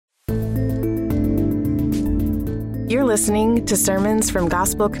You're listening to sermons from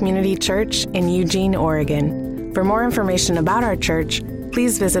Gospel Community Church in Eugene, Oregon. For more information about our church,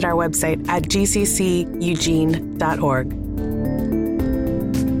 please visit our website at gcceugene.org.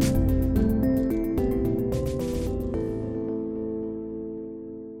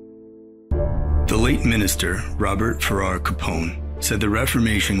 The late minister, Robert Farrar Capone, said the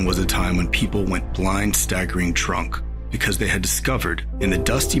Reformation was a time when people went blind, staggering drunk because they had discovered in the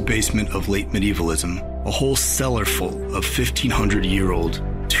dusty basement of late medievalism a whole cellar full of 1,500-year-old,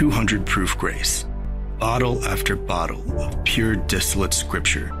 200-proof grace. Bottle after bottle of pure distillate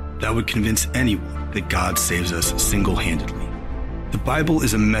scripture that would convince anyone that God saves us single-handedly. The Bible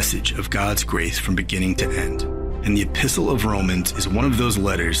is a message of God's grace from beginning to end, and the Epistle of Romans is one of those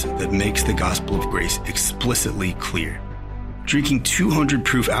letters that makes the gospel of grace explicitly clear. Drinking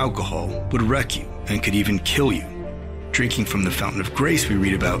 200-proof alcohol would wreck you and could even kill you. Drinking from the fountain of grace we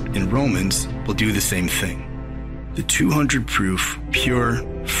read about in Romans will do the same thing. The 200-proof, pure,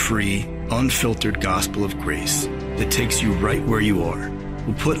 free, unfiltered gospel of grace that takes you right where you are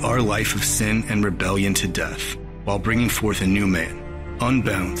will put our life of sin and rebellion to death while bringing forth a new man,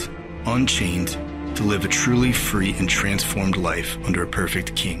 unbound, unchained, to live a truly free and transformed life under a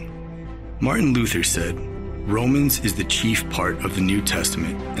perfect King. Martin Luther said, "Romans is the chief part of the New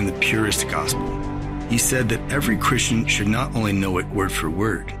Testament and the purest gospel." He said that every Christian should not only know it word for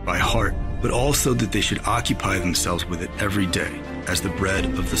word, by heart, but also that they should occupy themselves with it every day as the bread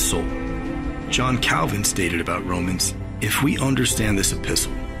of the soul. John Calvin stated about Romans, "If we understand this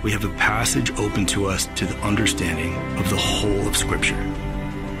epistle, we have a passage open to us to the understanding of the whole of Scripture."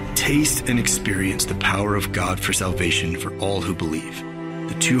 Taste and experience the power of God for salvation for all who believe.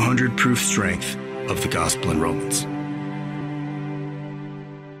 The 200-proof strength of the gospel in Romans.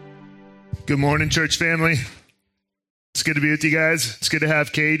 Good morning, church family. It's good to be with you guys. It's good to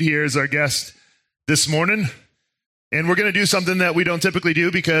have Cade here as our guest this morning. And we're going to do something that we don't typically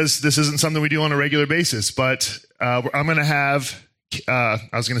do because this isn't something we do on a regular basis. But I'm going to have, I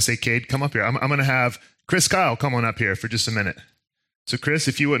was going to say Cade, come up here. I'm going to have Chris Kyle come on up here for just a minute. So Chris,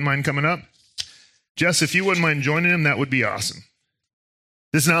 if you wouldn't mind coming up. Jess, if you wouldn't mind joining him, that would be awesome.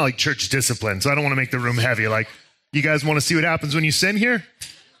 This is not like church discipline, so I don't want to make the room heavy. Like, you guys want to see what happens when you sin here?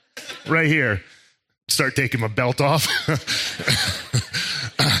 Right here. Start taking my belt off.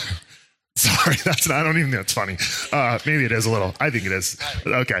 Sorry, I don't even think that's funny. Maybe it is a little. I think it is.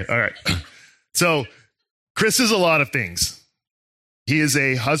 Okay, all right. So, Chris is a lot of things. He is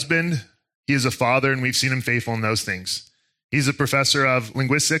a husband, he is a father, and we've seen him faithful in those things. He's a professor of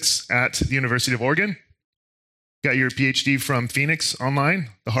linguistics at the University of Oregon. Got your PhD from Phoenix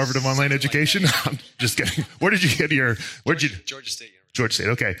Online, the Harvard of Online Education. I'm just kidding. Where did you get your... Georgia State University. Georgia State,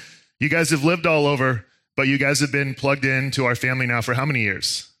 okay. You guys have lived all over, but you guys have been plugged into our family now for how many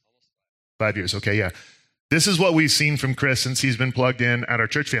years? 5 years, okay, yeah. This is what we've seen from Chris since he's been plugged in at our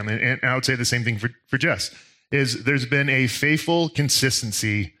church family, and I would say the same thing for Jess, is there's been a faithful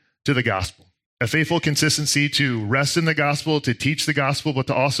consistency to the gospel. A faithful consistency to rest in the gospel, to teach the gospel, but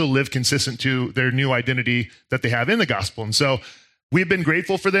to also live consistent to their new identity that they have in the gospel. And so we've been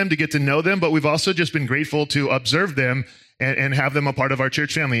grateful for them to get to know them, but we've also just been grateful to observe them and have them a part of our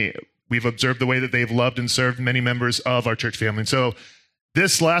church family. We've observed the way that they've loved and served many members of our church family. And so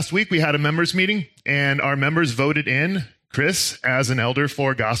this last week, we had a members meeting, and our members voted in Chris as an elder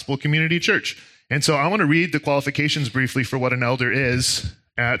for Gospel Community Church. And so I want to read the qualifications briefly for what an elder is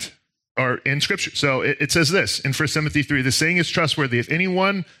in Scripture. So it says this in 1 Timothy 3, "The saying is trustworthy. If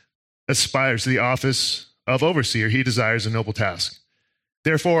anyone aspires to the office of overseer, he desires a noble task.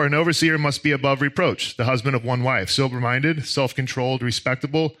 Therefore, an overseer must be above reproach, the husband of one wife, sober-minded, self-controlled,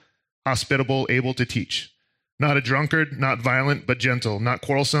 respectable, hospitable, able to teach. Not a drunkard, not violent, but gentle, not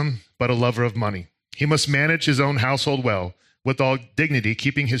quarrelsome, but a lover of money. He must manage his own household well, with all dignity,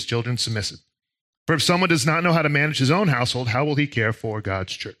 keeping his children submissive. For if someone does not know how to manage his own household, how will he care for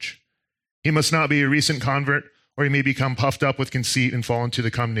God's church? He must not be a recent convert, or he may become puffed up with conceit and fall into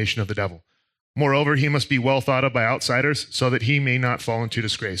the condemnation of the devil. Moreover, he must be well thought of by outsiders, so that he may not fall into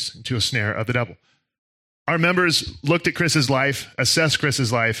disgrace, into a snare of the devil." Our members looked at Chris's life, assessed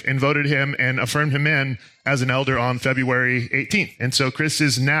Chris's life, and voted him and affirmed him in as an elder on February 18th. And so Chris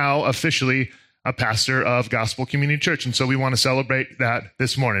is now officially a pastor of Gospel Community Church. And so we want to celebrate that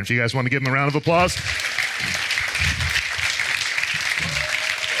this morning. If you guys want to give him a round of applause.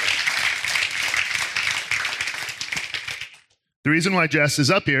 The reason why Jess is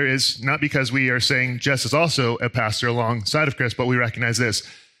up here is not because we are saying Jess is also a pastor alongside of Chris, but we recognize this,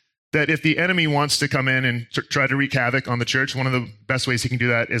 that if the enemy wants to come in and try to wreak havoc on the church, one of the best ways he can do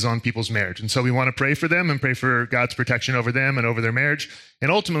that is on people's marriage. And so we want to pray for them and pray for God's protection over them and over their marriage.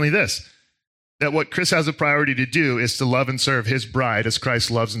 And ultimately this, that what Chris has a priority to do is to love and serve his bride as Christ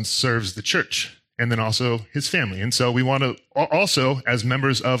loves and serves the church, and then also his family. And so we want to also, as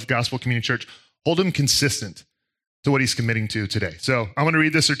members of Gospel Community Church, hold him consistent to what he's committing to today. So I'm going to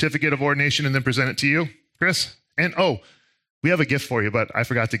read the certificate of ordination and then present it to you, Chris. And we have a gift for you, but I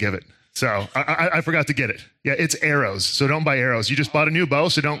forgot to give it. So I forgot to get it. Yeah, it's arrows. So don't buy arrows. You just bought a new bow,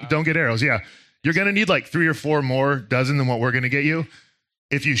 so don't get arrows. Yeah, you're going to need like 3 or 4 more dozen than what we're going to get you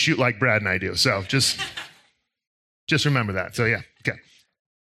if you shoot like Brad and I do. So just remember that. So yeah, okay.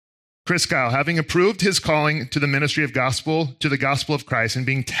 Chris Kyle, having approved his calling to the ministry of gospel, to the gospel of Christ, and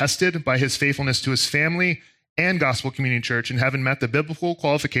being tested by his faithfulness to his family and Gospel Community Church, and having met the biblical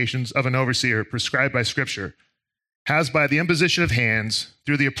qualifications of an overseer prescribed by Scripture, has by the imposition of hands,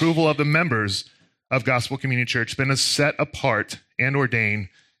 through the approval of the members of Gospel Community Church, been set apart and ordained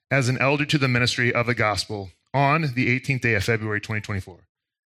as an elder to the ministry of the gospel on the 18th day of February 2024.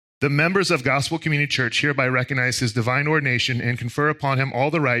 The members of Gospel Community Church hereby recognize his divine ordination and confer upon him all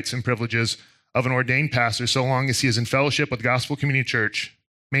the rights and privileges of an ordained pastor so long as he is in fellowship with Gospel Community Church,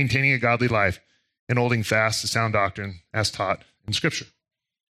 maintaining a godly life and holding fast to sound doctrine as taught in Scripture.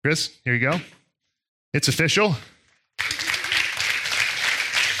 Chris, here you go. It's official.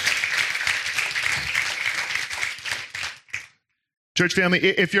 Church family,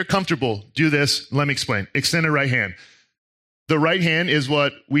 if you're comfortable, do this. Let me explain. Extend a right hand. The right hand is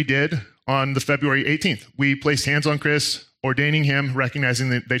what we did on the February 18th. We placed hands on Chris, ordaining him, recognizing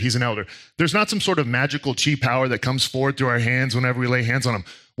that he's an elder. There's not some sort of magical chi power that comes forward through our hands whenever we lay hands on him.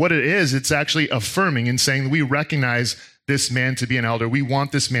 What it is, it's actually affirming and saying we recognize this man to be an elder. We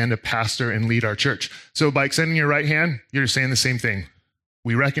want this man to pastor and lead our church. So by extending your right hand, you're saying the same thing.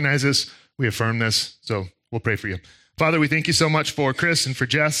 We recognize this, we affirm this, so we'll pray for you. Father, we thank you so much for Chris and for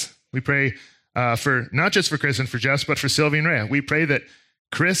Jess. We pray for not just for Chris and for Jess, but for Sylvie and Rhea. We pray that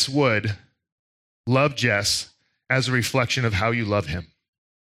Chris would love Jess as a reflection of how you love him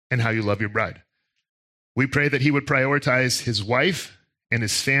and how you love your bride. We pray that he would prioritize his wife and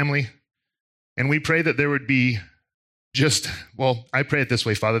his family. And we pray that there would be I pray it this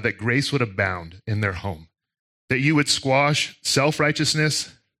way, Father, that grace would abound in their home, that you would squash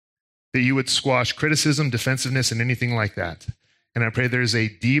self-righteousness, that you would squash criticism, defensiveness, and anything like that. And I pray there's a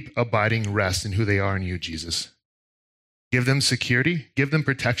deep, abiding rest in who they are in you, Jesus. Give them security, give them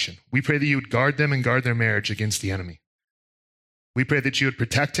protection. We pray that you would guard them and guard their marriage against the enemy. We pray that you would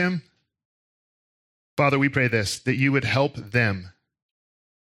protect him. Father, we pray this, that you would help them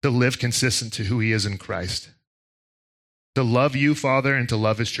to live consistent to who he is in Christ, to love you, Father, and to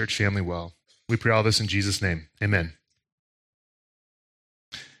love his church family well. We pray all this in Jesus' name. Amen.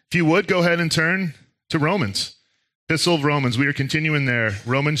 If you would, go ahead and turn to Romans. Epistle of Romans. We are continuing there.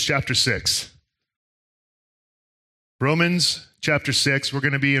 Romans chapter 6. Romans chapter 6. We're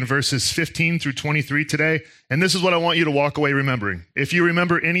going to be in verses 15 through 23 today. And this is what I want you to walk away remembering. If you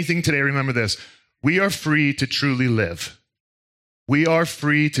remember anything today, remember this. We are free to truly live. We are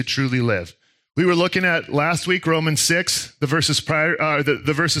free to truly live. We were looking at last week, Romans 6, the verses prior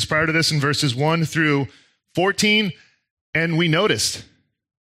to this in verses 1 through 14. And we noticed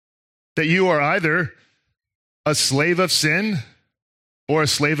that you are either a slave of sin or a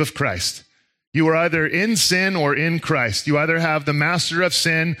slave of Christ. You are either in sin or in Christ. You either have the master of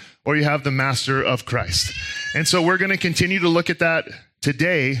sin or you have the master of Christ. And so we're going to continue to look at that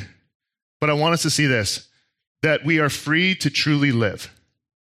today, but I want us to see this, that we are free to truly live.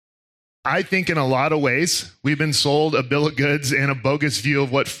 I think in a lot of ways, we've been sold a bill of goods and a bogus view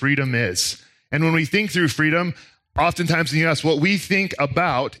of what freedom is. And when we think through freedom, oftentimes in the U.S., what we think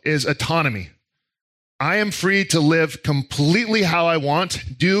about is autonomy. I am free to live completely how I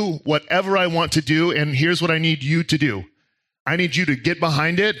want, do whatever I want to do, and here's what I need you to do. I need you to get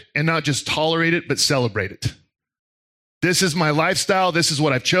behind it and not just tolerate it, but celebrate it. This is my lifestyle. This is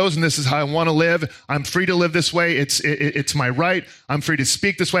what I've chosen. This is how I want to live. I'm free to live this way. It's my right. I'm free to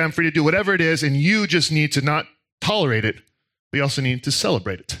speak this way. I'm free to do whatever it is, and you just need to not tolerate it. We also need to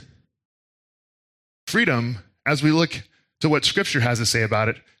celebrate it. Freedom, as we look to what Scripture has to say about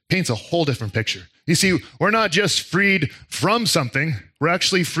it, paints a whole different picture. You see, we're not just freed from something, we're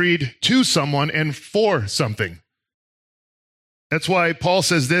actually freed to someone and for something. That's why Paul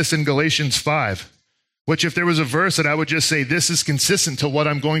says this in Galatians 5, which if there was a verse that I would just say, this is consistent to what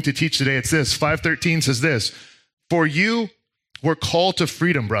I'm going to teach today, it's this. 5:13 says this, for you were called to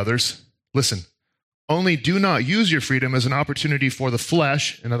freedom, brothers. Listen, only do not use your freedom as an opportunity for the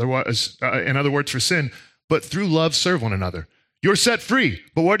flesh, in other words for sin, but through love serve one another. You're set free,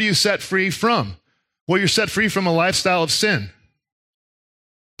 but what are you set free from? Well, you're set free from a lifestyle of sin.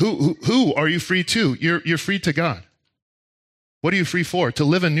 Who are you free to? You're free to God. What are you free for? To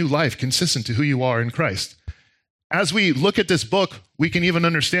live a new life consistent to who you are in Christ. As we look at this book, we can even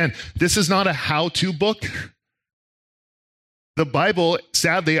understand this is not a how-to book. The Bible,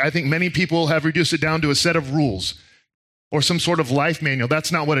 sadly, I think many people have reduced it down to a set of rules or some sort of life manual.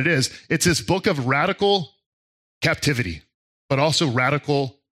 That's not what it is. It's this book of radical captivity, but also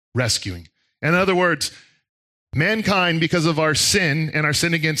radical rescuing. In other words, mankind, because of our sin and our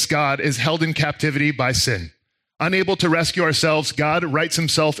sin against God, is held in captivity by sin. Unable to rescue ourselves, God writes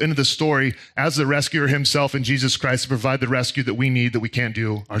himself into the story as the rescuer himself in Jesus Christ to provide the rescue that we need that we can't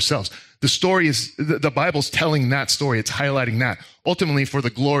do ourselves. The story is, the Bible's telling that story. It's highlighting that, ultimately for the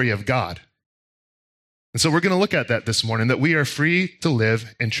glory of God. And so we're going to look at that this morning, that we are free to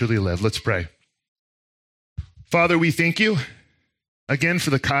live and truly live. Let's pray. Father, we thank you again for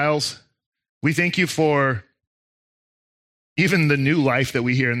the Kyles. We thank you for even the new life that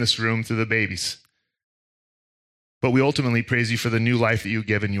we hear in this room through the babies. But we ultimately praise you for the new life that you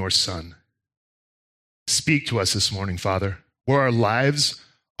give in your Son. Speak to us this morning, Father, where our lives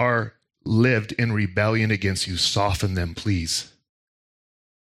are lived in rebellion against you. Soften them, please.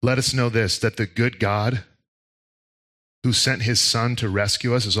 Let us know this, that the good God who sent his Son to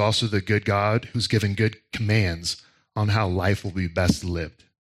rescue us is also the good God who's given good commands on how life will be best lived.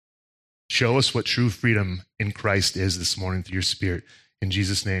 Show us what true freedom in Christ is this morning through your Spirit. In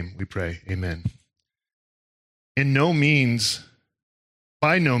Jesus' name we pray, amen. By no means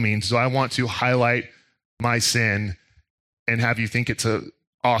do I want to highlight my sin and have you think it's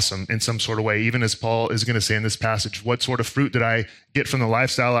awesome in some sort of way, even as Paul is going to say in this passage. What sort of fruit did I get from the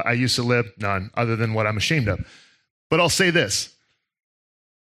lifestyle I used to live? None, other than what I'm ashamed of. But I'll say this,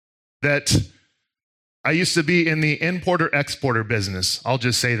 that I used to be in the importer-exporter business. I'll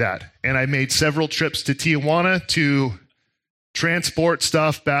just say that. And I made several trips to Tijuana to transport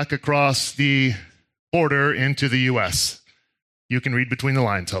stuff back across the border into the U.S. You can read between the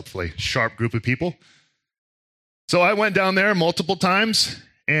lines, hopefully. Sharp group of people. So I went down there multiple times,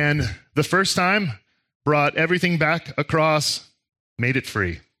 and the first time brought everything back across, made it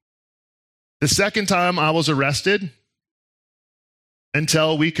free. The second time I was arrested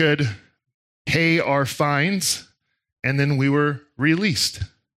until we could pay our fines, and then we were released.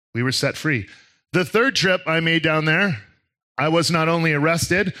 We were set free. The third trip I made down there, I was not only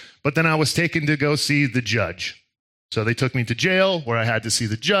arrested, but then I was taken to go see the judge. So they took me to jail where I had to see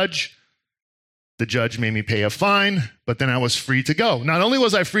the judge. The judge made me pay a fine, but then I was free to go. Not only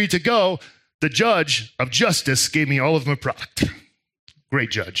was I free to go, the judge of justice gave me all of my product. Great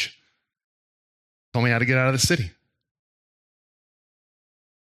judge. Told me how to get out of the city.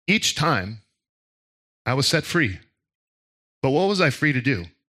 Each time, I was set free. But what was I free to do?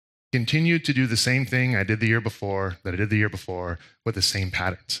 Continue to do the same thing I did the year before, that I did the year before, with the same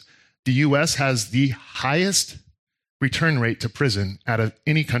patterns. The U.S. has the highest return rate to prison out of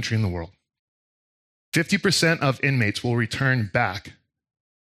any country in the world. 50% of inmates will return back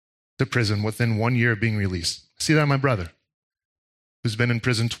to prison within 1 year of being released. See that in my brother, who's been in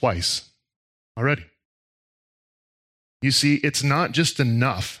prison twice already. You see, it's not just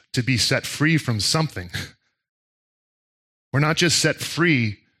enough to be set free from something. We're not just set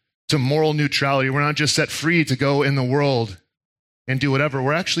free to moral neutrality. We're not just set free to go in the world and do whatever.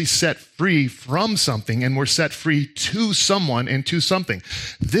 We're actually set free from something, and we're set free to someone and to something.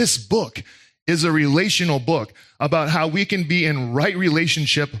 This book is a relational book about how we can be in right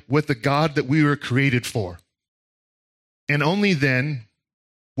relationship with the God that we were created for. And only then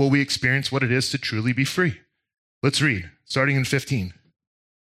will we experience what it is to truly be free. Let's read, starting in 15.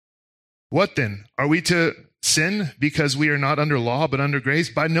 What then? Are we to sin because we are not under law but under grace?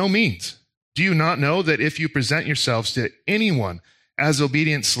 By no means. Do you not know that if you present yourselves to anyone as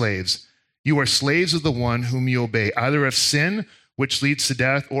obedient slaves, you are slaves of the one whom you obey, either of sin, which leads to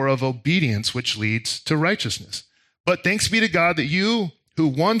death, or of obedience, which leads to righteousness? But thanks be to God that you who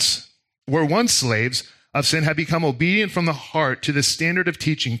were once slaves of sin have become obedient from the heart to the standard of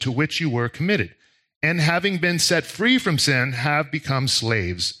teaching to which you were committed, and having been set free from sin, have become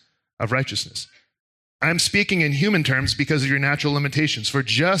slaves of righteousness. I'm speaking in human terms because of your natural limitations. For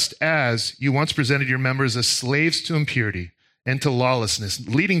just as you once presented your members as slaves to impurity and to lawlessness,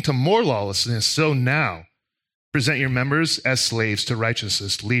 leading to more lawlessness, so now present your members as slaves to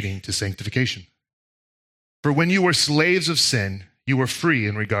righteousness, leading to sanctification. For when you were slaves of sin, you were free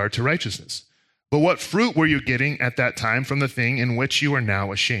in regard to righteousness. But what fruit were you getting at that time from the thing in which you are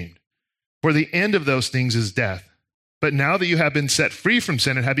now ashamed? For the end of those things is death. But now that you have been set free from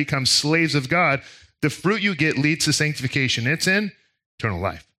sin and have become slaves of God, the fruit you get leads to sanctification. It's in eternal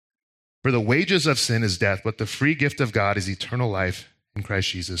life. For the wages of sin is death, but the free gift of God is eternal life in Christ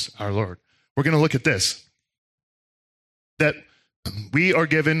Jesus our Lord. We're going to look at this. That We are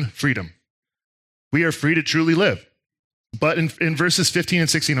given freedom. We are free to truly live. But in verses 15 and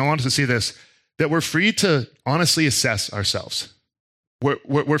 16, I want us to see this, that we're free to honestly assess ourselves.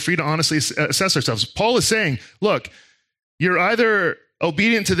 We're free to honestly assess ourselves. Paul is saying, look, you're either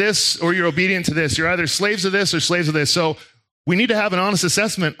obedient to this or you're obedient to this. You're either slaves of this or slaves of this. So we need to have an honest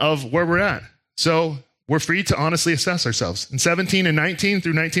assessment of where we're at. So we're free to honestly assess ourselves. In 17 and 19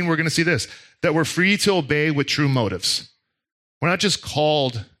 through 19, we're going to see this, that we're free to obey with true motives. We're not just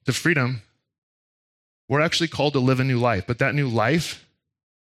called to freedom. We're actually called to live a new life. But that new life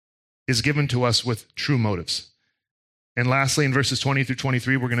is given to us with true motives. And lastly, in verses 20 through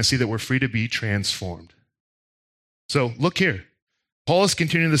 23, we're going to see that we're free to be transformed. So look here. Paul is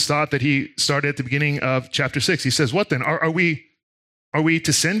continuing this thought that he started at the beginning of chapter 6. He says, what then? Are we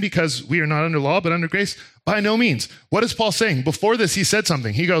to sin because we are not under law but under grace? By no means. What is Paul saying? Before this, he said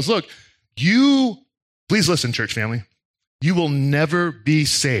something. He goes, look, please listen, church family. You will never be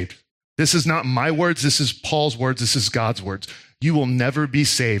saved. This is not my words. This is Paul's words. This is God's words. You will never be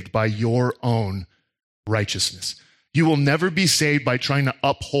saved by your own righteousness. You will never be saved by trying to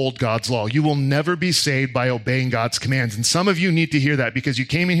uphold God's law. You will never be saved by obeying God's commands. And some of you need to hear that because you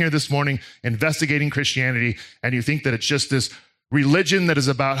came in here this morning investigating Christianity and you think that it's just this religion that is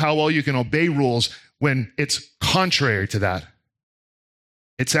about how well you can obey rules when it's contrary to that.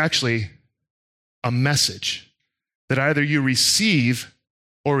 It's actually a message that either you receive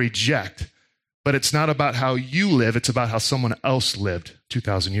or reject, but it's not about how you live, it's about how someone else lived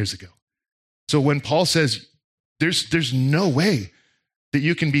 2,000 years ago. So when Paul says, there's no way that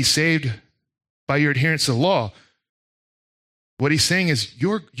you can be saved by your adherence to the law, what he's saying is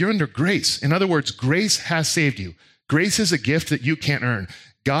you're under grace. In other words, grace has saved you. Grace is a gift that you can't earn.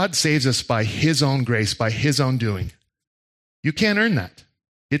 God saves us by his own grace, by his own doing. You can't earn that.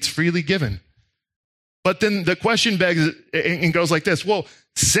 It's freely given. But then the question begs and goes like this. Well,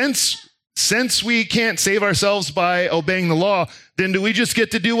 since we can't save ourselves by obeying the law, then do we just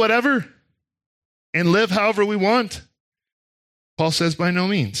get to do whatever and live however we want? Paul says by no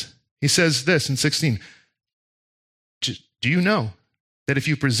means. He says this in 16. Do you know that if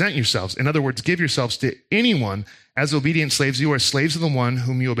you present yourselves, in other words, give yourselves to anyone as obedient slaves, you are slaves of the one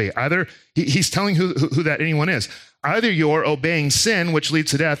whom you obey? Either, he's telling who that anyone is. Either you're obeying sin, which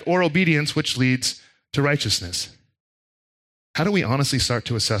leads to death, or obedience, which leads to righteousness. How do we honestly start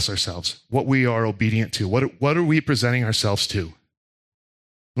to assess ourselves, what we are obedient to? What are we presenting ourselves to?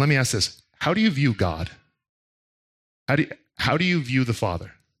 Let me ask this. How do you view God? How do you view the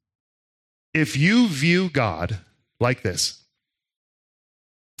Father? If you view God like this,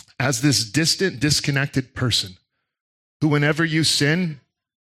 as this distant, disconnected person who whenever you sin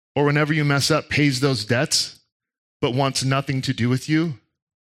or whenever you mess up pays those debts but wants nothing to do with you,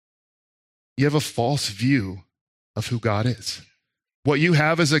 you have a false view of who God is. What you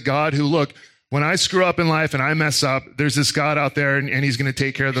have is a God who, look, when I screw up in life and I mess up, there's this God out there and he's going to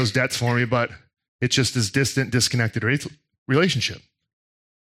take care of those debts for me, but it's just this distant, disconnected relationship.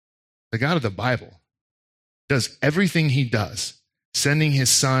 The God of the Bible does everything he does, sending his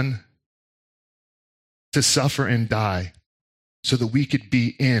son to suffer and die so that we could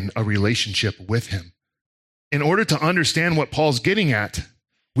be in a relationship with him. In order to understand what Paul's getting at,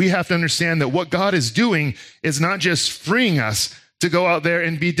 we have to understand that what God is doing is not just freeing us to go out there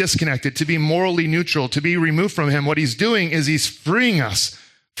and be disconnected, to be morally neutral, to be removed from him. What he's doing is he's freeing us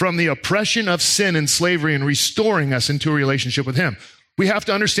from the oppression of sin and slavery and restoring us into a relationship with him. We have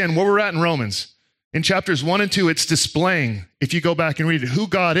to understand where we're at in Romans. In chapters 1 and 2, it's displaying, if you go back and read it, who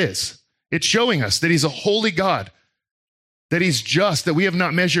God is. It's showing us that he's a holy God, that he's just, that we have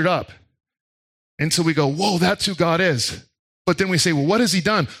not measured up. And so we go, whoa, that's who God is. But then we say, well, what has he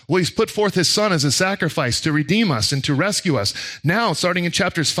done? Well, he's put forth his son as a sacrifice to redeem us and to rescue us. Now, starting in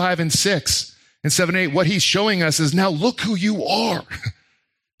chapters 5 and 6 and 7 and 8, what he's showing us is now look who you are.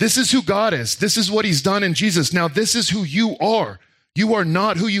 This is who God is. This is what he's done in Jesus. Now, this is who you are. You are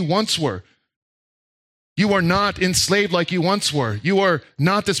not who you once were. You are not enslaved like you once were. You are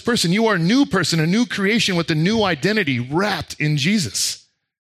not this person. You are a new person, a new creation with a new identity wrapped in Jesus.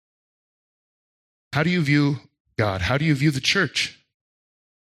 How do you view God? How do you view the church?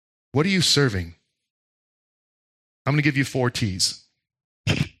 What are you serving? I'm going to give you 4 T's.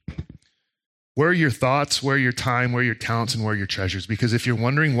 Where are your thoughts? Where are your time? Where are your talents? And where are your treasures? Because if you're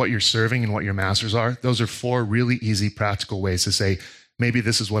wondering what you're serving and what your masters are, those are 4 really easy, practical ways to say, maybe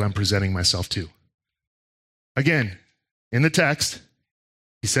this is what I'm presenting myself to. Again, in the text,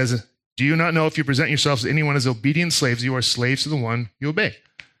 he says, do you not know if you present yourselves to anyone as obedient slaves, you are slaves to the one you obey?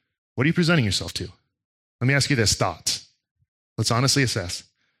 What are you presenting yourself to? Let me ask you this, thoughts. Let's honestly assess.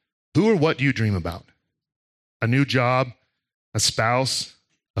 Who or what do you dream about? A new job, a spouse,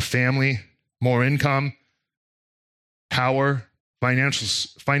 a family, more income, power,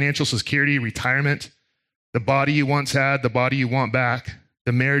 financial security, retirement, the body you once had, the body you want back,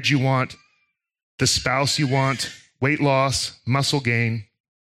 the marriage you want, the spouse you want, weight loss, muscle gain,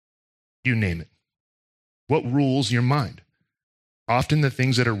 you name it. What rules your mind? Often the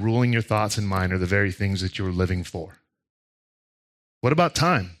things that are ruling your thoughts and mind are the very things that you're living for. What about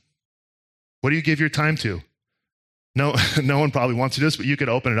time? What do you give your time to? No one probably wants to do this, but you could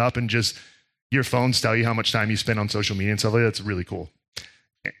open it up and just your phones tell you how much time you spend on social media and stuff like that. That's really cool.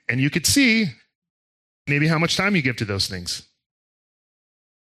 And you could see maybe how much time you give to those things.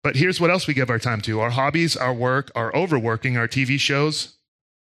 But here's what else we give our time to: our hobbies, our work, our overworking, our TV shows,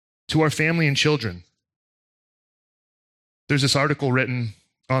 to our family and children. There's this article written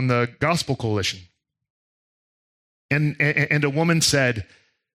on the Gospel Coalition. And a woman said,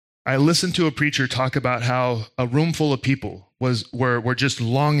 I listened to a preacher talk about how a room full of people were just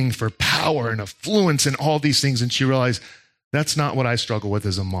longing for power and affluence and all these things. And she realized that's not what I struggle with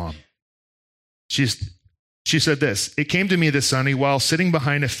as a mom. She said this: it came to me this Sunday while sitting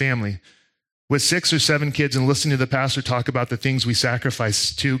behind a family with 6 or 7 kids and listening to the pastor talk about the things we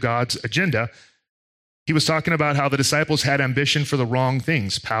sacrifice to God's agenda. He was talking about how the disciples had ambition for the wrong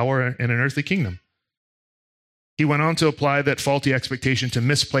things, power and an earthly kingdom. He went on to apply that faulty expectation to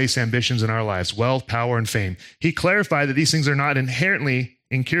misplaced ambitions in our lives: wealth, power, and fame. He clarified that these things are not inherently,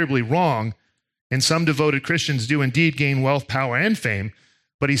 incurably wrong, and some devoted Christians do indeed gain wealth, power, and fame,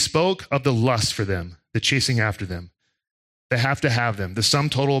 but he spoke of the lust for them, the chasing after them, the have to have them, the sum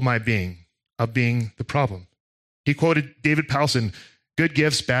total of my being, the problem. He quoted David Powlison, good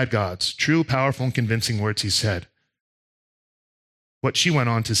gifts, bad gods, true, powerful, and convincing words, he said. What she went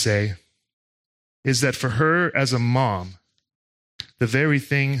on to say is that for her as a mom, the very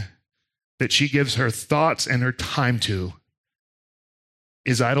thing that she gives her thoughts and her time to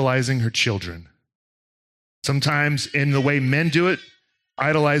is idolizing her children. Sometimes in the way men do it,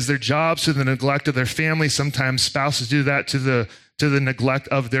 idolize their jobs to the neglect of their family. Sometimes spouses do that to the neglect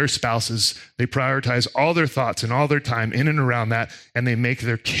of their spouses. They prioritize all their thoughts and all their time in and around that, and they make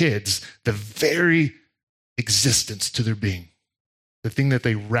their kids the very existence to their being, the thing that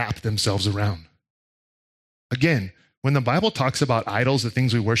they wrap themselves around. Again, when the Bible talks about idols, the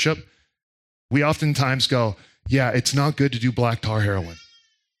things we worship, we oftentimes go, yeah, it's not good to do black tar heroin.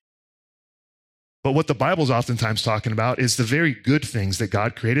 But what the Bible's oftentimes talking about is the very good things that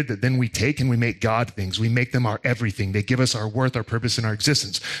God created that then we take and we make God things. We make them our everything. They give us our worth, our purpose, and our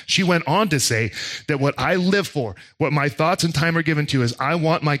existence. She went on to say that what I live for, what my thoughts and time are given to, is I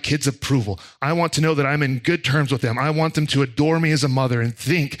want my kids' approval. I want to know that I'm in good terms with them. I want them to adore me as a mother and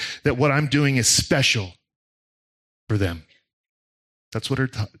think that what I'm doing is special for them. That's what her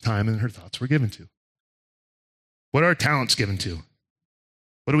time and her thoughts were given to. What are our talents given to?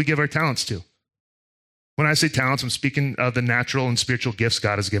 What do we give our talents to? When I say talents, I'm speaking of the natural and spiritual gifts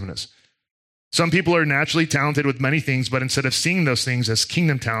God has given us. Some people are naturally talented with many things, but instead of seeing those things as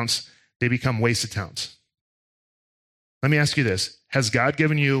kingdom talents, they become wasted talents. Let me ask you this. Has God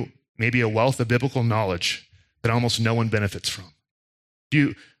given you maybe a wealth of biblical knowledge that almost no one benefits from?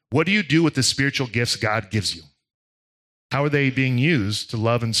 What do you do with the spiritual gifts God gives you? How are they being used to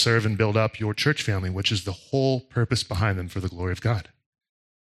love and serve and build up your church family, which is the whole purpose behind them for the glory of God?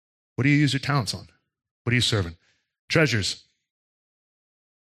 What do you use your talents on? What are you serving? Treasures.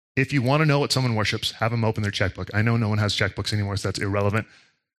 If you want to know what someone worships, have them open their checkbook. I know no one has checkbooks anymore, so that's irrelevant.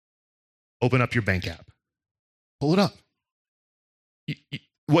 Open up your bank app. Pull it up.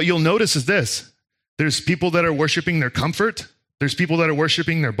 What you'll notice is this. There's people that are worshiping their comfort. There's people that are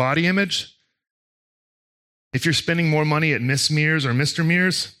worshiping their body image. If you're spending more money at Miss Mears or Mr.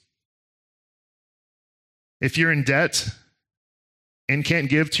 Mears, if you're in debt and can't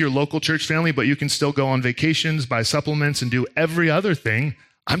give to your local church family, but you can still go on vacations, buy supplements, and do every other thing,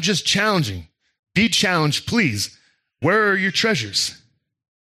 I'm just challenging. Be challenged, please. Where are your treasures?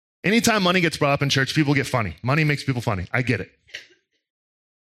 Anytime money gets brought up in church, people get funny. Money makes people funny. I get it.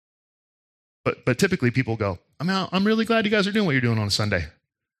 But typically people go, I'm really glad you guys are doing what you're doing on a Sunday.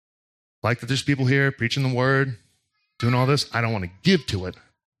 Like that there's people here preaching the word, doing all this. I don't want to give to it.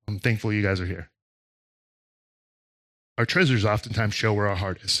 I'm thankful you guys are here. Our treasures oftentimes show where our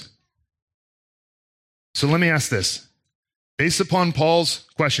heart is. So let me ask this. Based upon Paul's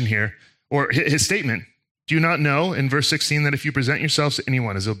question here, or his statement, do you not know in verse 16 that if you present yourselves to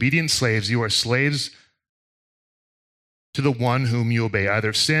anyone as obedient slaves, you are slaves to the one whom you obey, either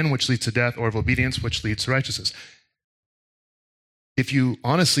of sin, which leads to death, or of obedience, which leads to righteousness? If you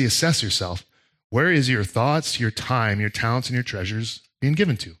honestly assess yourself, where is your thoughts, your time, your talents, and your treasures being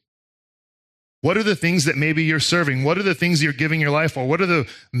given to? What are the things that maybe you're serving? What are the things you're giving your life for? What are the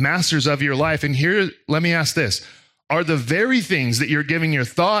masters of your life? And here, let me ask this. Are the very things that you're giving your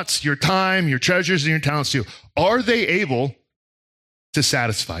thoughts, your time, your treasures, and your talents to, are they able to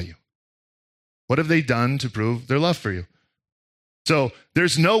satisfy you? What have they done to prove their love for you? So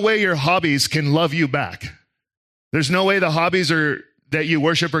there's no way your hobbies can love you back. There's no way the hobbies that you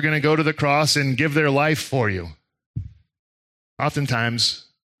worship are going to go to the cross and give their life for you. Oftentimes,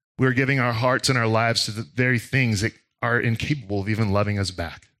 we're giving our hearts and our lives to the very things that are incapable of even loving us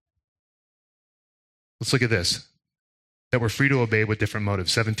back. Let's look at this, that we're free to obey with different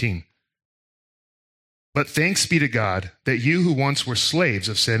motives. 17. But thanks be to God that you who once were slaves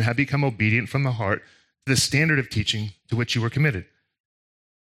of sin have become obedient from the heart to the standard of teaching to which you were committed.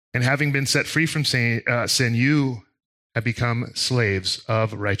 And having been set free from sin, you have become slaves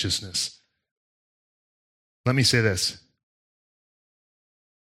of righteousness. Let me say this.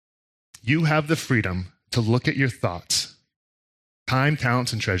 You have the freedom to look at your thoughts, time,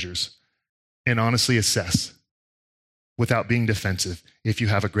 talents, and treasures, and honestly assess without being defensive if you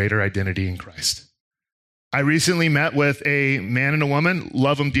have a greater identity in Christ. I recently met with a man and a woman,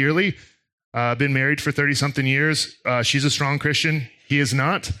 love them dearly, been married for 30-something years. She's a strong Christian. He is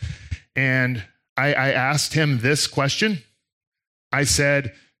not. And I asked him this question. I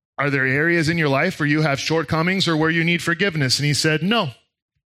said, are there areas in your life where you have shortcomings or where you need forgiveness? And he said, no.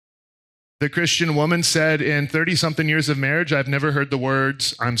 The Christian woman said, in 30-something years of marriage, I've never heard the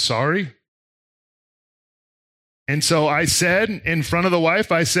words, I'm sorry. And so I said, in front of the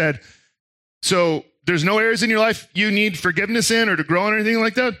wife, I said, so there's no areas in your life you need forgiveness in or to grow in or anything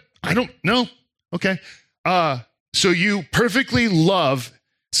like that? I don't know. Okay. So you perfectly love,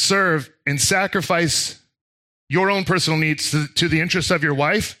 serve, and sacrifice your own personal needs to the interests of your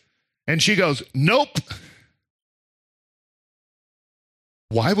wife? And she goes, nope.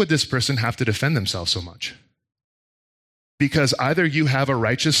 Why would this person have to defend themselves so much? Because either you have a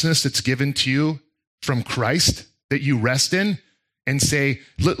righteousness that's given to you from Christ that you rest in and say,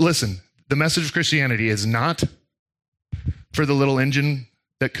 listen, the message of Christianity is not for the little engine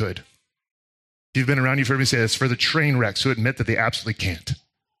that could. If you've been around, you've heard me say this, for the train wrecks who admit that they absolutely can't.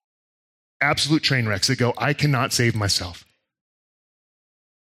 Absolute train wrecks that go, I cannot save myself.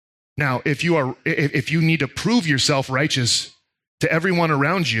 Now, if you need to prove yourself righteous to everyone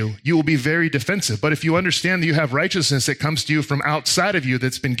around you, you will be very defensive. But if you understand that you have righteousness that comes to you from outside of you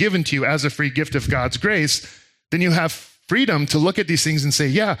that's been given to you as a free gift of God's grace, then you have freedom to look at these things and say,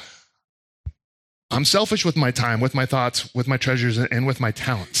 yeah, I'm selfish with my time, with my thoughts, with my treasures, and with my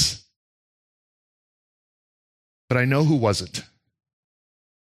talents. But I know who wasn't.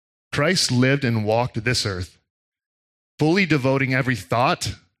 Christ lived and walked this earth, fully devoting every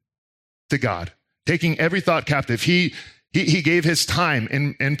thought to God, taking every thought captive. He gave his time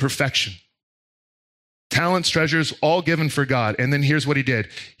in perfection. Talents, treasures, all given for God. And then here's what he did.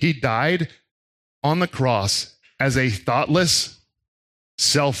 He died on the cross as a thoughtless,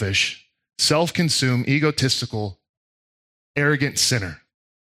 selfish, self-consumed, egotistical, arrogant sinner.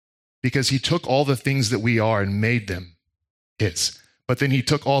 Because he took all the things that we are and made them his. But then he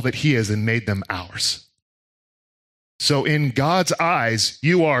took all that he is and made them ours. So in God's eyes,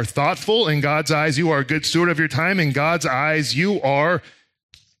 you are thoughtful. In God's eyes, you are a good steward of your time. In God's eyes, you are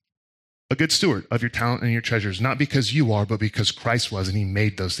a good steward of your talent and your treasures, not because you are, but because Christ was, and he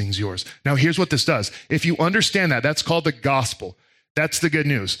made those things yours. Now, here's what this does. If you understand that, that's called the gospel. That's the good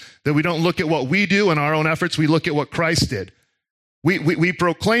news, that we don't look at what we do in our own efforts. We look at what Christ did. We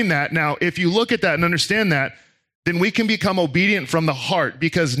proclaim that. Now, if you look at that and understand that, then we can become obedient from the heart,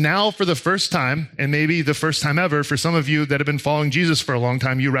 because now for the first time, and maybe the first time ever, for some of you that have been following Jesus for a long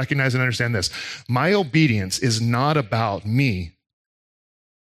time, you recognize and understand this. My obedience is not about me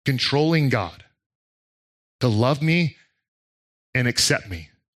controlling God to love me and accept me.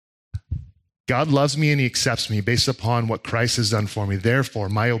 God loves me and he accepts me based upon what Christ has done for me. Therefore,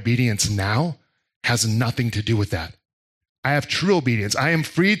 my obedience now has nothing to do with that. I have true obedience. I am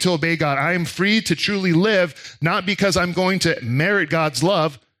free to obey God. I am free to truly live, not because I'm going to merit God's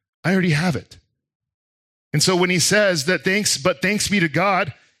love. I already have it. And so when he says that thanks be to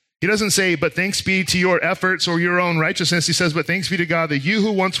God, he doesn't say, but thanks be to your efforts or your own righteousness. He says, but thanks be to God that you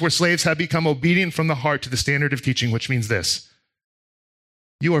who once were slaves have become obedient from the heart to the standard of teaching, which means this.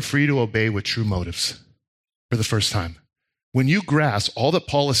 You are free to obey with true motives for the first time. When you grasp all that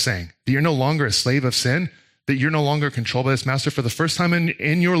Paul is saying, that you're no longer a slave of sin, that you're no longer controlled by this master, for the first time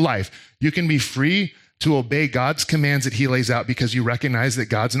in your life, you can be free to obey God's commands that he lays out, because you recognize that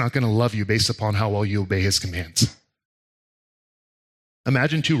God's not going to love you based upon how well you obey his commands.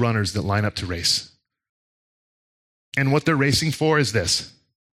 Imagine two runners that line up to race. And what they're racing for is this.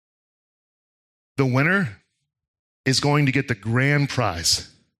 the winner is going to get the grand prize.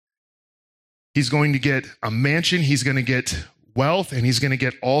 He's going to get a mansion, he's going to get wealth, and he's going to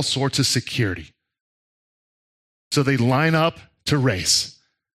get all sorts of security. So they line up to race.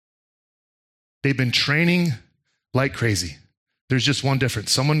 They've been training like crazy. There's just one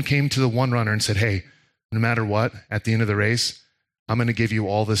difference. Someone came to the one runner and said, hey, no matter what, at the end of the race, I'm going to give you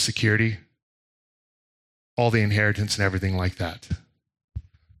all the security, all the inheritance and everything like that.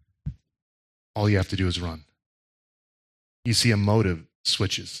 All you have to do is run. You see a motive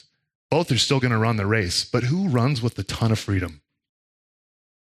switches. Both are still going to run the race, but who runs with a ton of freedom?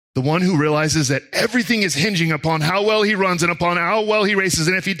 The one who realizes that everything is hinging upon how well he runs and upon how well he races,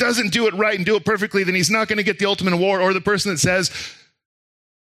 and if he doesn't do it right and do it perfectly, then he's not going to get the ultimate award. Or the person that says,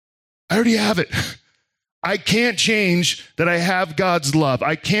 I already have it. I can't change that I have God's love.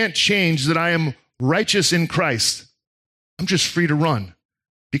 I can't change that I am righteous in Christ. I'm just free to run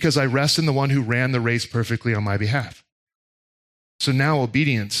because I rest in the one who ran the race perfectly on my behalf. So now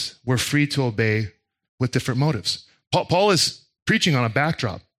obedience, we're free to obey with different motives. Paul is preaching on a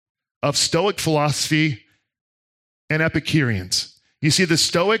backdrop of Stoic philosophy and Epicureans. You see, the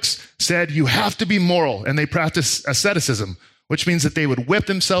Stoics said you have to be moral, and they practiced asceticism, which means that they would whip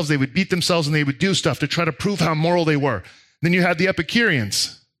themselves, they would beat themselves, and they would do stuff to try to prove how moral they were. Then you had the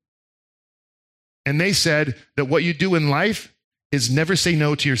Epicureans, and they said that what you do in life is never say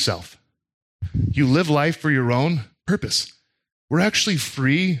no to yourself. You live life for your own purpose. We're actually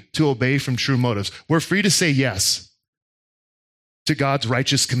free to obey from true motives. We're free to say yes to God's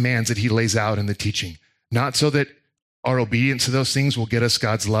righteous commands that he lays out in the teaching. Not so that our obedience to those things will get us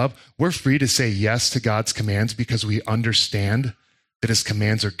God's love. We're free to say yes to God's commands because we understand that his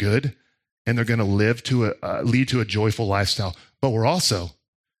commands are good and they're going to lead to a joyful lifestyle. But we're also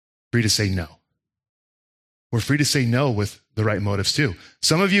free to say no. We're free to say no with the right motives too.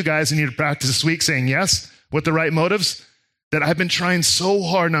 Some of you guys need to practice this week saying yes with the right motives. That I've been trying so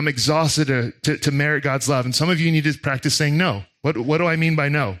hard and I'm exhausted to merit God's love. And some of you need to practice saying no. What do I mean by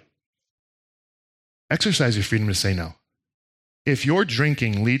no? Exercise your freedom to say no. If your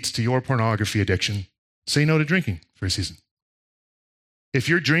drinking leads to your pornography addiction, say no to drinking for a season. If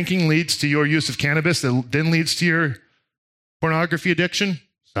your drinking leads to your use of cannabis that then leads to your pornography addiction,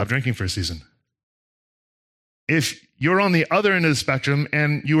 stop drinking for a season. If you're on the other end of the spectrum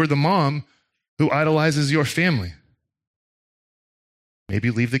and you are the mom who idolizes your family, maybe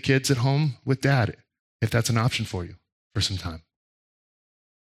leave the kids at home with dad if that's an option for you for some time.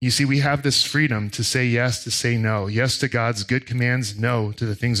 You see, we have this freedom to say yes, to say no. Yes to God's good commands, no to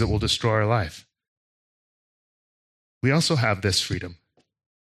the things that will destroy our life. We also have this freedom.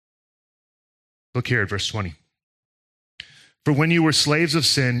 Look here at verse 20. For when you were slaves of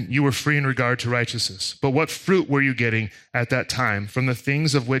sin, you were free in regard to righteousness. But what fruit were you getting at that time from the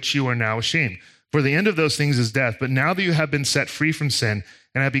things of which you are now ashamed? For the end of those things is death. But now that you have been set free from sin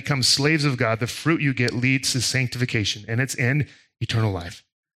and have become slaves of God, the fruit you get leads to sanctification, and its end, eternal life.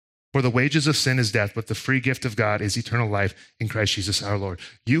 For the wages of sin is death, but the free gift of God is eternal life in Christ Jesus our Lord.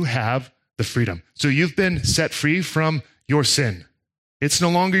 You have the freedom. So you've been set free from your sin. It's no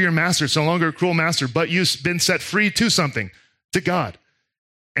longer your master. It's no longer a cruel master, but you've been set free to something, to God.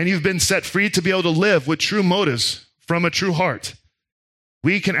 And you've been set free to be able to live with true motives from a true heart.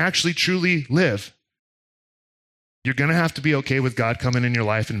 We can actually truly live. You're going to have to be okay with God coming in your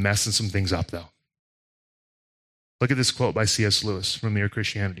life and messing some things up, though. Look at this quote by C.S. Lewis from Mere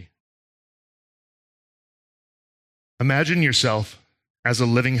Christianity. Imagine yourself as a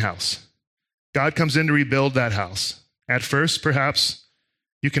living house. God comes in to rebuild that house. At first, perhaps,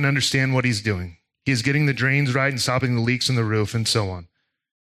 you can understand what he's doing. He is getting the drains right and stopping the leaks in the roof and so on.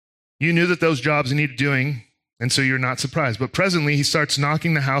 You knew that those jobs needed doing, and so you're not surprised. But presently, he starts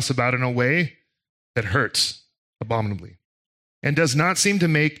knocking the house about in a way that hurts abominably and does not seem to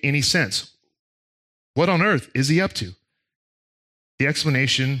make any sense. What on earth is he up to? The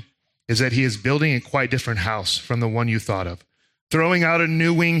explanation is that he is building a quite different house from the one you thought of. Throwing out a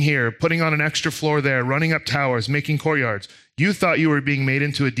new wing here, putting on an extra floor there, running up towers, making courtyards. You thought you were being made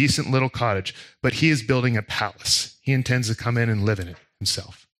into a decent little cottage, but he is building a palace. He intends to come in and live in it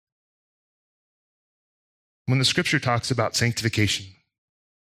himself. When the scripture talks about sanctification,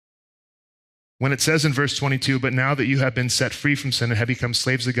 when it says in verse 22, but now that you have been set free from sin and have become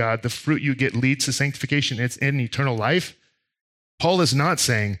slaves of God, the fruit you get leads to sanctification. It's in eternal life. Paul is not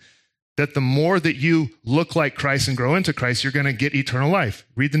saying that the more that you look like Christ and grow into Christ, you're going to get eternal life.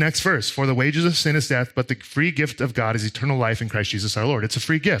 Read the next verse. For the wages of sin is death, but the free gift of God is eternal life in Christ Jesus our Lord. It's a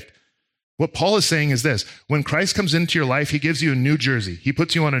free gift. What Paul is saying is this. When Christ comes into your life, he gives you a new jersey. He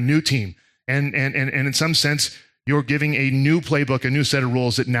puts you on a new team. And in some sense, You're giving a new playbook, a new set of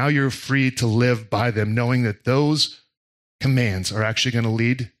rules that now you're free to live by them, knowing that those commands are actually going to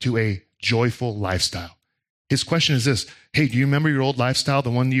lead to a joyful lifestyle. His question is this: hey, do you remember your old lifestyle, the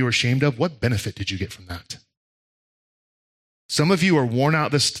one that you were ashamed of? What benefit did you get from that? Some of you are worn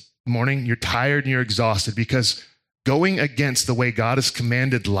out this morning. You're tired and you're exhausted because going against the way God has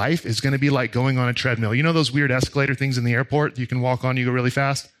commanded life is going to be like going on a treadmill. You know those weird escalator things in the airport you can walk on, you go really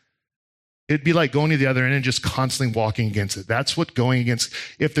fast? It'd be like going to the other end and just constantly walking against it. That's what going against.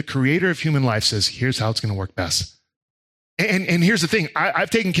 If the creator of human life says, here's how it's going to work best. And here's the thing. I've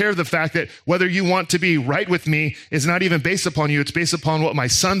taken care of the fact that whether you want to be right with me is not even based upon you. It's based upon what my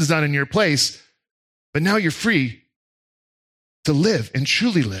son's done in your place. But now you're free to live and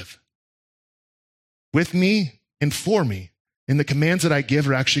truly live with me and for me. And the commands that I give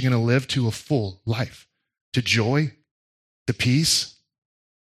are actually going to live to a full life, to joy, to peace.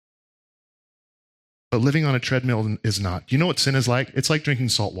 But living on a treadmill is not. You know what sin is like? It's like drinking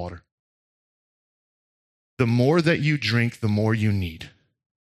salt water. The more that you drink, the more you need.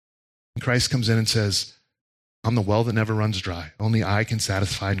 And Christ comes in and says, I'm the well that never runs dry. Only I can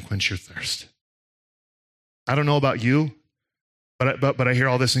satisfy and quench your thirst. I don't know about you, but I hear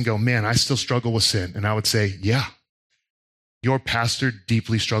all this and go, man, I still struggle with sin. And I would say, yeah, your pastor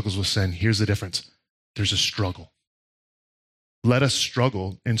deeply struggles with sin. Here's the difference. There's a struggle. Let us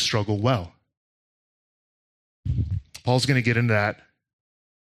struggle and struggle well. Paul's going to get into that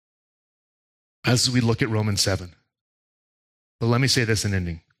as we look at Romans 7. But let me say this in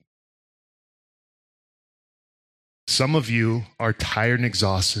ending. Some of you are tired and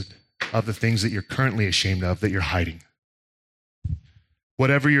exhausted of the things that you're currently ashamed of, that you're hiding.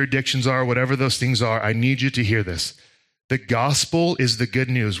 Whatever your addictions are, whatever those things are, I need you to hear this. The gospel is the good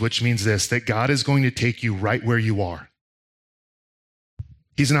news, which means this, that God is going to take you right where you are.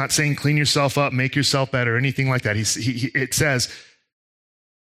 He's not saying clean yourself up, make yourself better, anything like that. It says,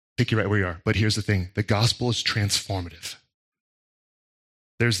 take you right where you are. But here's the thing. The gospel is transformative.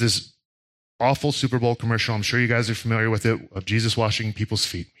 There's this awful Super Bowl commercial, I'm sure you guys are familiar with it, of Jesus washing people's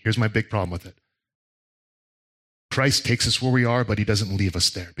feet. Here's my big problem with it. Christ takes us where we are, but he doesn't leave us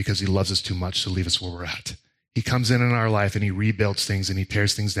there because he loves us too much to leave us where we're at. He comes in our life and he rebuilds things and he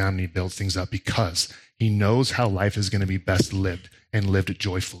tears things down and he builds things up because he knows how life is going to be best lived and lived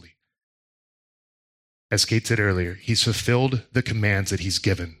joyfully. As Kate said earlier, he's fulfilled the commands that he's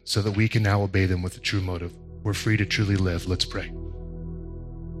given so that we can now obey them with a true motive. We're free to truly live. Let's pray.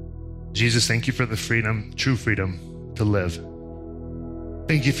 Jesus, thank you for the freedom, true freedom to live.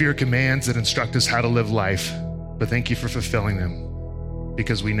 Thank you for your commands that instruct us how to live life, but thank you for fulfilling them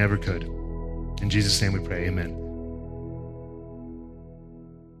because we never could. In Jesus' name we pray, amen.